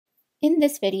In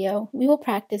this video, we will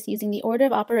practice using the order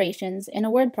of operations in a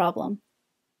word problem.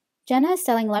 Jenna is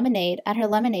selling lemonade at her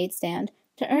lemonade stand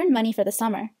to earn money for the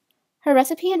summer. Her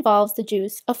recipe involves the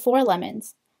juice of 4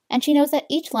 lemons, and she knows that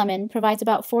each lemon provides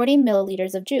about 40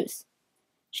 milliliters of juice.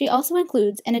 She also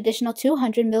includes an additional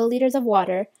 200 milliliters of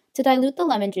water to dilute the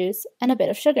lemon juice and a bit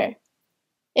of sugar.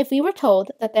 If we were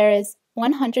told that there is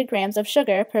 100 grams of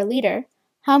sugar per liter,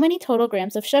 how many total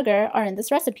grams of sugar are in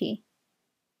this recipe?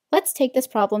 Let's take this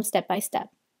problem step by step.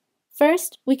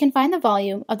 First, we can find the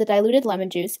volume of the diluted lemon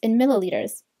juice in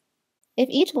milliliters. If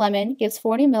each lemon gives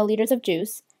 40 milliliters of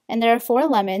juice, and there are 4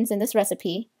 lemons in this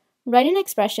recipe, write an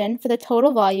expression for the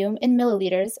total volume in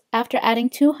milliliters after adding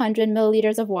 200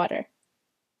 milliliters of water.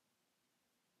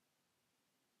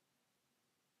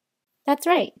 That's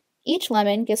right. Each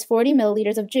lemon gives 40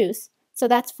 milliliters of juice, so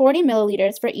that's 40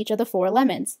 milliliters for each of the 4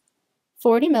 lemons.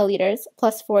 40 milliliters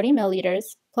plus 40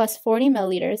 milliliters plus 40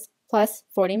 milliliters plus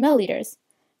 40 milliliters,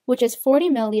 which is 40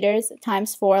 milliliters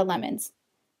times 4 lemons.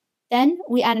 Then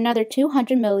we add another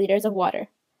 200 milliliters of water.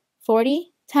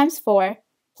 40 times 4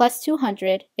 plus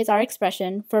 200 is our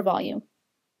expression for volume.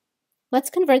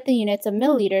 Let's convert the units of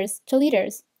milliliters to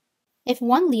liters. If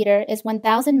 1 liter is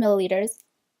 1,000 milliliters,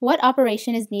 what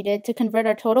operation is needed to convert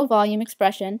our total volume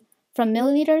expression from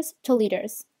milliliters to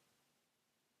liters?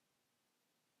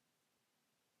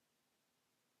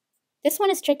 This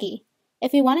one is tricky.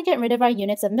 If we want to get rid of our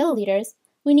units of milliliters,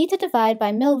 we need to divide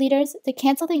by milliliters to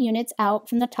cancel the units out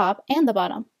from the top and the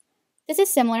bottom. This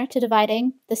is similar to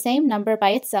dividing the same number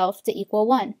by itself to equal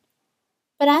 1.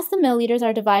 But as the milliliters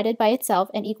are divided by itself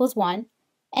and equals 1,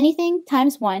 anything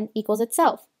times 1 equals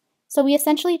itself. So we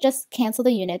essentially just cancel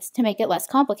the units to make it less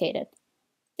complicated.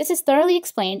 This is thoroughly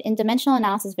explained in dimensional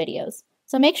analysis videos,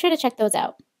 so make sure to check those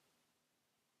out.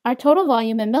 Our total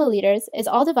volume in milliliters is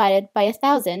all divided by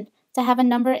 1,000 to have a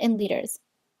number in liters.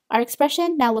 Our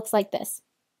expression now looks like this.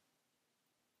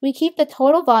 We keep the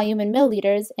total volume in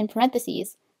milliliters in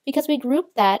parentheses because we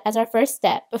grouped that as our first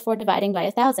step before dividing by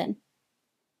 1,000.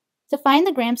 To find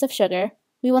the grams of sugar,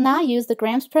 we will now use the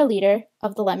grams per liter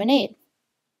of the lemonade.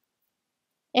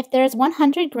 If there is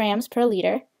 100 grams per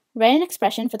liter, write an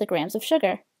expression for the grams of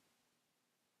sugar.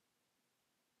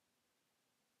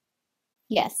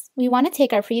 Yes, we want to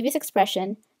take our previous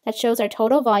expression that shows our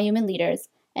total volume in liters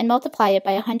and multiply it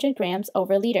by 100 grams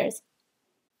over liters.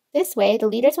 This way, the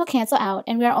liters will cancel out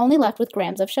and we are only left with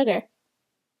grams of sugar.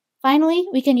 Finally,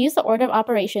 we can use the order of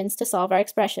operations to solve our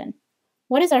expression.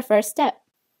 What is our first step?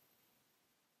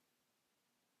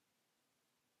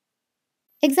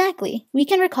 Exactly, we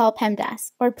can recall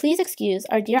PEMDAS, or please excuse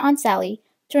our dear Aunt Sally,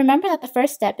 to remember that the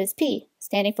first step is P,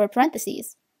 standing for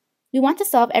parentheses. We want to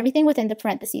solve everything within the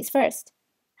parentheses first.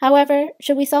 However,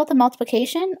 should we solve the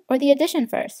multiplication or the addition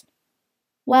first?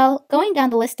 Well, going down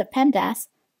the list of PEMDAS,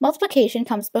 multiplication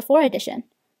comes before addition,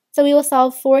 so we will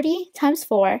solve 40 times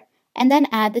 4 and then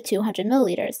add the 200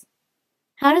 milliliters.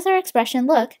 How does our expression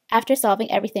look after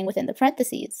solving everything within the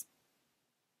parentheses?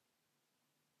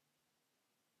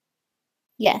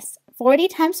 Yes, 40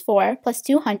 times 4 plus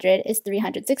 200 is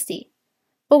 360.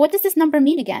 But what does this number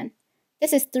mean again?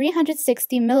 This is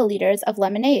 360 milliliters of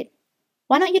lemonade.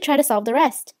 Why don't you try to solve the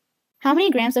rest? How many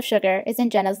grams of sugar is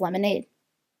in Jenna's lemonade?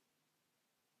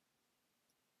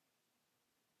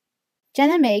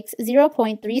 Jenna makes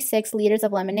 0.36 liters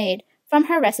of lemonade from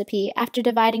her recipe after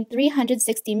dividing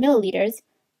 360 milliliters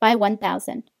by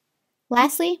 1,000.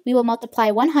 Lastly, we will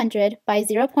multiply 100 by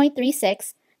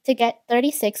 0.36 to get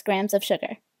 36 grams of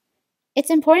sugar. It's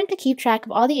important to keep track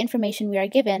of all the information we are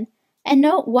given and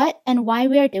note what and why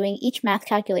we are doing each math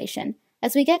calculation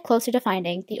as we get closer to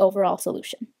finding the overall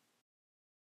solution.